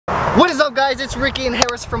What is up, guys? It's Ricky and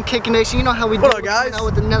Harris from KickNation. You know how we do. What up, guys? Out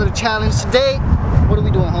with another challenge today. What are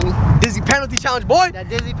we doing, homie? Dizzy penalty challenge, boy. That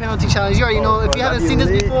dizzy penalty challenge. You already know. If you haven't seen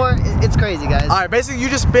this before, it's crazy, guys. All right, basically you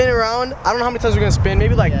just spin around. I don't know how many times we're gonna spin.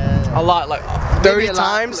 Maybe like a lot, like 30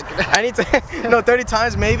 times. No, 30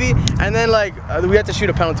 times maybe. And then like we have to shoot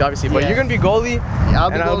a penalty, obviously. But you're gonna be goalie. Yeah, I'll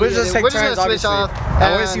be goalie. We'll just take turns, gonna switch off.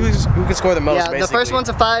 I want to see who can score the most. Yeah, basically. the first one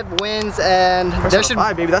to 5 wins, and there should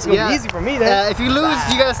 5, baby. That's gonna be easy for me then. If you lose,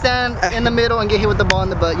 you gotta stand in the middle and get hit with the ball in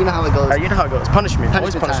the butt. You know how it goes. You know how it goes. Punishment.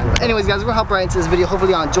 Always punishment. But anyways, guys, we're gonna hop right into this video.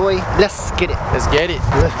 Hopefully y'all enjoy. Let's get it. Let's get it.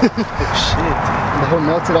 Shit. The whole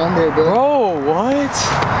melted on there, bro. Bro, what?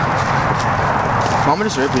 Mama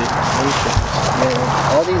just rip it.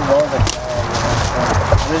 Yeah, all these balls are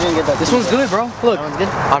bad. This one's good, bro. Look. That one's good?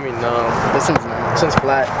 I mean, no. This one's not. This one's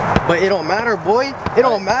flat. But it don't matter, boy. It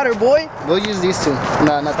don't matter, boy. We'll use these two.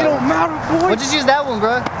 No, not that. It don't matter, boy. We'll just use that one,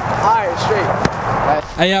 bro. Alright, straight. Alright.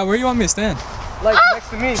 Hey, yeah, where do you want me to stand? Like next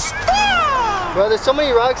to me. Bro, there's so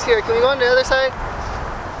many rocks here. Can we go on the other side?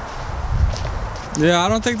 Yeah, I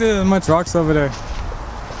don't think there's much rocks over there.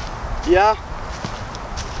 Yeah.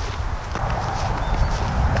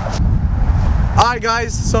 Alright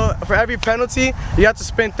guys, so for every penalty you have to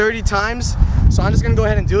spin 30 times. So I'm just gonna go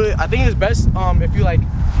ahead and do it. I think it's best if you like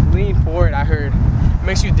lean forward, I heard. It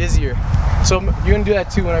makes you dizzier. So you're gonna do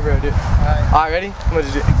that too whenever I do it. Alright, ready? I'm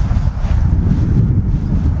gonna do it.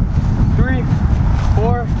 3,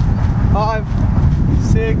 4, 5,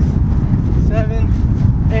 6, 7,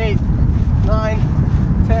 8, 9,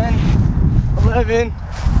 10, 11,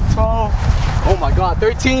 12, oh my god,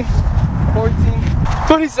 13, 14,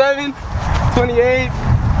 27, 28,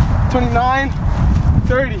 29,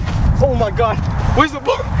 30. Oh my god, where's the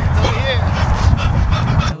ball? It's over here.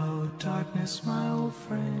 Hello, darkness, my old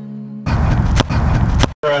friend.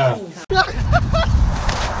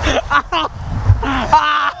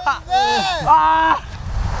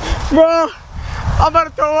 Bro, I'm about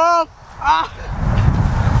to throw up.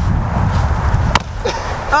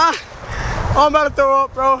 I'm about to throw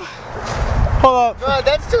up, bro. Hold up. Bro,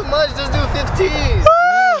 that's too much. Just do 15.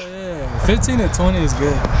 Yeah, 15 to 20 is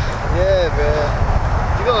good. Yeah, bro.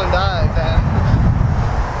 You're gonna die, man.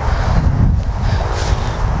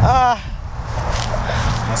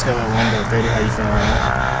 Let's go at 1 to 30. How you feeling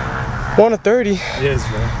right now? 1 to 30. Yes,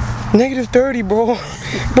 bro. Negative 30, bro.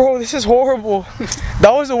 Bro, this is horrible.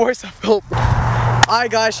 That was the worst I felt.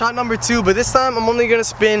 Alright guys, shot number 2, but this time I'm only gonna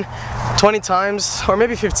spin 20 times, or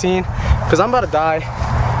maybe 15, because I'm about to die.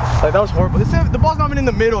 Like, that was horrible. The ball's not even in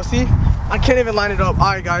the middle, see? I can't even line it up.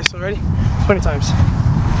 Alright guys, so ready? 20 times.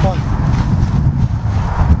 1.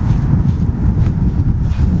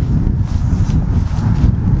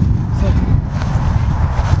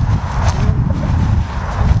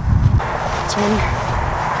 20.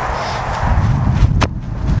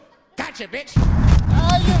 Gotcha, bitch.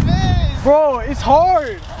 Ah, you missed. Bro, it's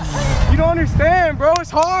hard. You don't understand, bro.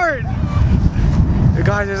 It's hard.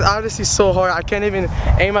 Guys, it's obviously so hard. I can't even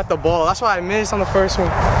aim at the ball. That's why I missed on the first one.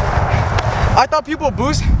 I thought people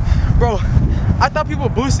boost, bro. I thought people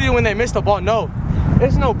boosted it when they missed the ball. No,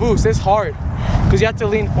 it's no boost. It's hard because you have to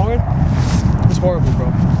lean forward. It's horrible, bro.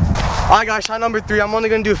 All right, guys, shot number 3. I'm only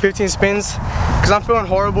gonna do 15 spins because I'm feeling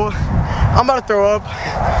horrible. I'm about to throw up.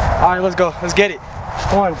 All right, let's go. Let's get it.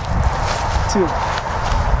 1, 2,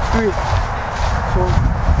 3, 4,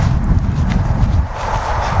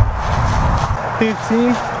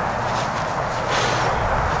 15.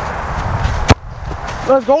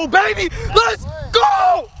 Let's go, baby! Let's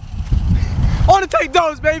go! I want to take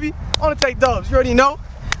dubs, baby. I want to take dubs. You already know.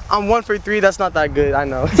 I'm 1 for 3. That's not that good. I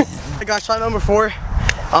know. I got shot number 4.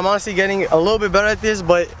 I'm honestly getting a little bit better at this,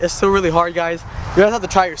 but it's still really hard, guys. You guys have to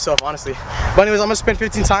try it yourself, honestly. But anyways, I'm gonna spin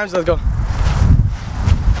 15 times. Let's go.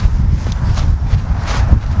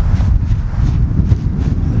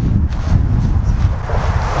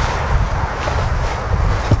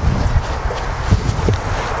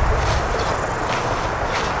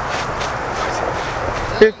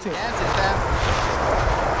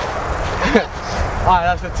 Alright,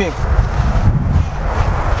 that's 15.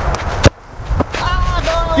 Ah,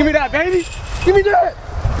 no. Give me that, baby. Give me that.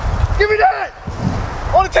 Give me that.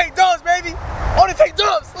 I want to take dubs, baby. I want to take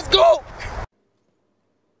dubs. Let's go.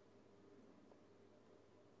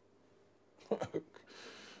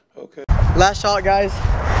 Okay. Last shot, guys.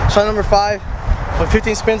 Shot number 5. With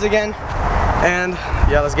 15 spins again. And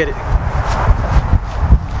yeah, let's get it.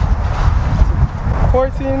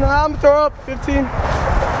 14. I'm gonna throw up. 15.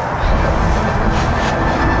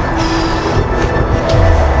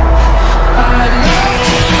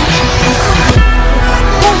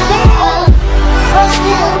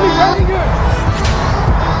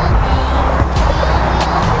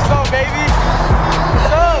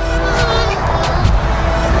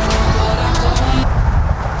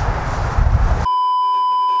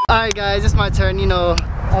 Alright guys, it's my turn. You know,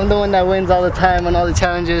 I'm the one that wins all the time on all the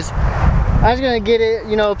challenges. I'm just gonna get it,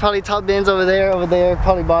 you know, probably top bins over there,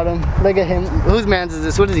 probably bottom. Look at him. Whose man's is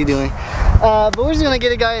this? What is he doing? But we're just gonna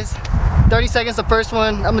get it, guys. 30 seconds the first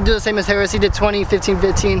one. I'm gonna do the same as Harris. He did 20, 15,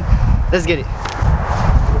 15. Let's get it. 4,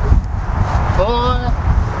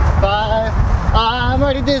 5, I'm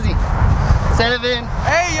already dizzy. 7.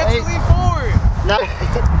 Hey, you have to lean forward. 9,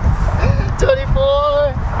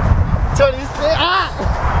 24, 26. Get up.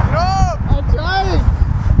 I'm trying.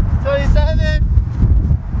 27,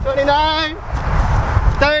 29,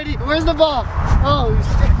 30. Where's the ball? Oh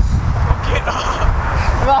shit. Get up.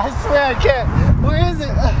 No, I swear I can't. Where is it?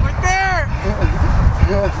 Right there.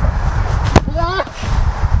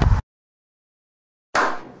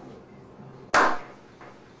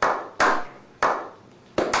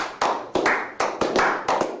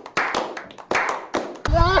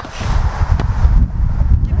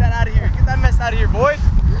 Get that out of here. Get that mess out of here, boy.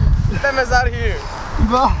 Get that mess out of here.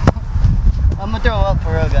 Bro, I'm gonna throw up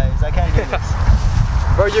for real, guys. I can't do this.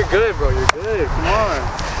 Bro, you're good, bro. You're good. Come on.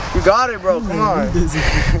 You got it, bro. Come on.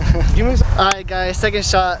 Give me some. Alright, guys. Second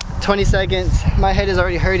shot. 20 seconds. My head is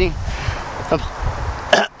already hurting.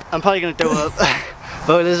 I'm probably gonna throw up.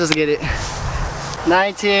 But let's just get it.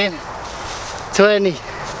 19, 20.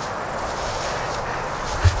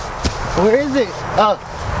 Where is it? Oh.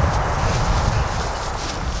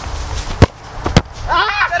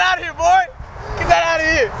 Get that out of here, boy. Get that out of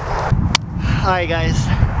here. Alright, guys.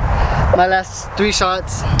 My last 3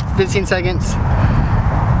 shots. 15 seconds.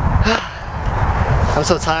 I'm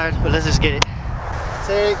so tired, but let's just get it.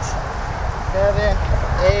 6, 7,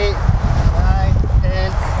 8, 9,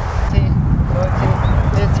 10, 15,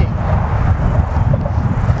 14, 15.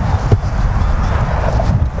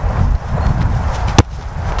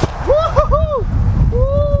 Woo-hoo-hoo!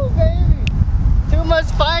 Woo, baby! Too much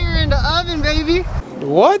fire in the oven, baby!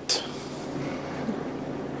 What?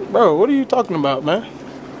 Bro, what are you talking about, man?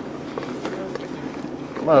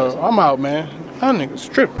 Bro, I'm out, man. That nigga's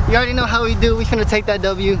tripping. You already know how we do. We finna take that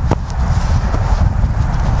W.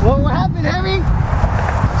 What happened, Harry?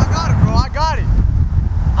 I got it, bro. I got it.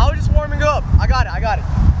 I was just warming up. I got it. I got it.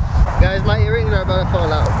 Guys, my earrings are about to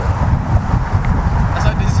fall out. That's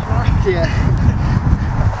how dizzy you are? Yeah.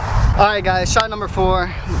 Alright guys, shot number 4.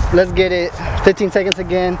 Let's get it. 15 seconds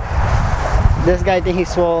again. This guy think he's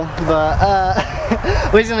swole, but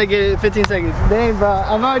we're just gonna get it 15 seconds. Dang, bro,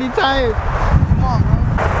 I'm already tired. Come on, bro.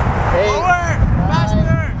 8, Lower.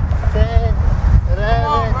 Faster. 10, 11,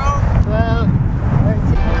 Come on, bro. 12,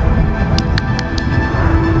 13.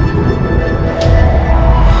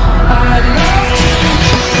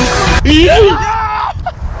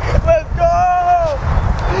 Let's go.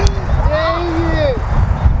 Dang it.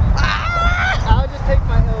 I'll just take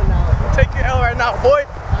my L now. Take your L right now, boy. I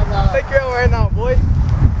know. Take your L right now, boy.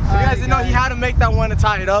 You guys didn't know he had to make that one to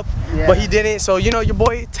tie it up, but he didn't. So you know your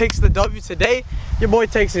boy takes the W today. Your boy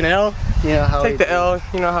takes an L. You know how Take the L.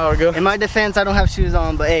 You know how it goes. In my defense, I don't have shoes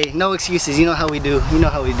on, but hey, no excuses. You know how we do. You know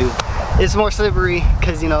how we do. It's more slippery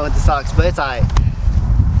because you know with the socks, but it's alright.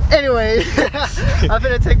 Anyway, I'm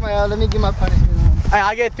gonna take my L. Let me get my punishment on. Hey,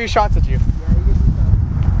 I get 3 shots at you. Yeah, you get 3 shots.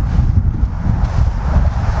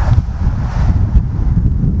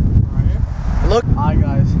 Right here? Look. Alright,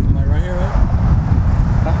 guys. Like right here, right?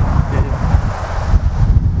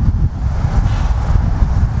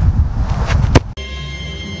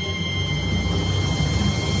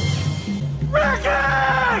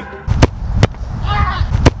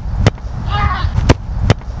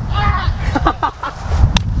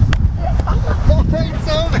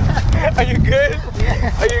 Are you good?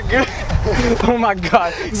 Yeah. Are you good? Oh my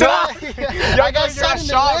god. So, I got shot in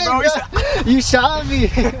the leg, bro. You shot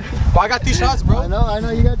me. Well, I got 3 shots, bro. I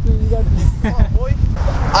know, you got 3, you got 3. Come on, boy.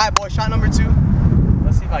 Alright, boy, shot number 2.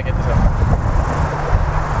 Let's see if I get this up.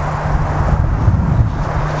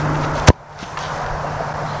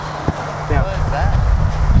 Damn. What was that?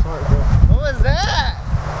 Sorry, bro. What was that?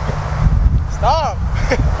 Stop.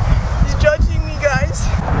 He's judging me, guys.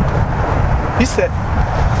 He said,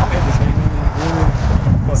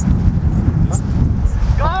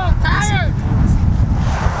 Go, I'm tired.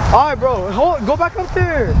 alright, bro, go back up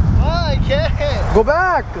there. Oh, I can't. Go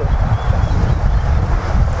back.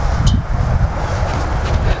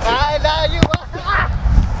 I know you.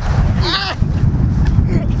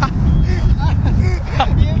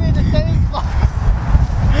 You mean the same spot.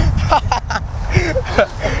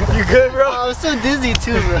 You good, bro? Oh, I'm so dizzy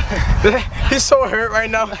too, bro. He's so hurt right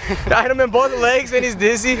now. I hit him in both legs and he's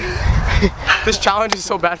dizzy. This challenge is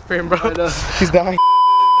so bad for him, bro. I know. He's dying.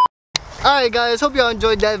 Alright guys, hope y'all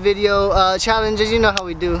enjoyed that video. Challenges, you know how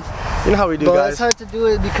we do. You know how we do, but guys. it's hard to do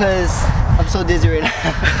it because I'm so dizzy right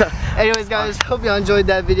now. Anyways, guys, hope y'all enjoyed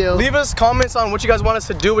that video. Leave us comments on what you guys want us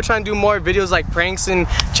to do. We're trying to do more videos like pranks and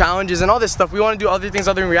challenges and all this stuff. We want to do other things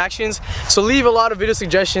other than reactions. So leave a lot of video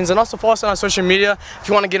suggestions and also follow us on social media if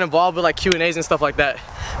you want to get involved with like Q&As and stuff like that.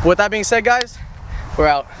 With that being said, guys, we're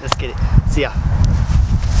out. Let's get it. See ya.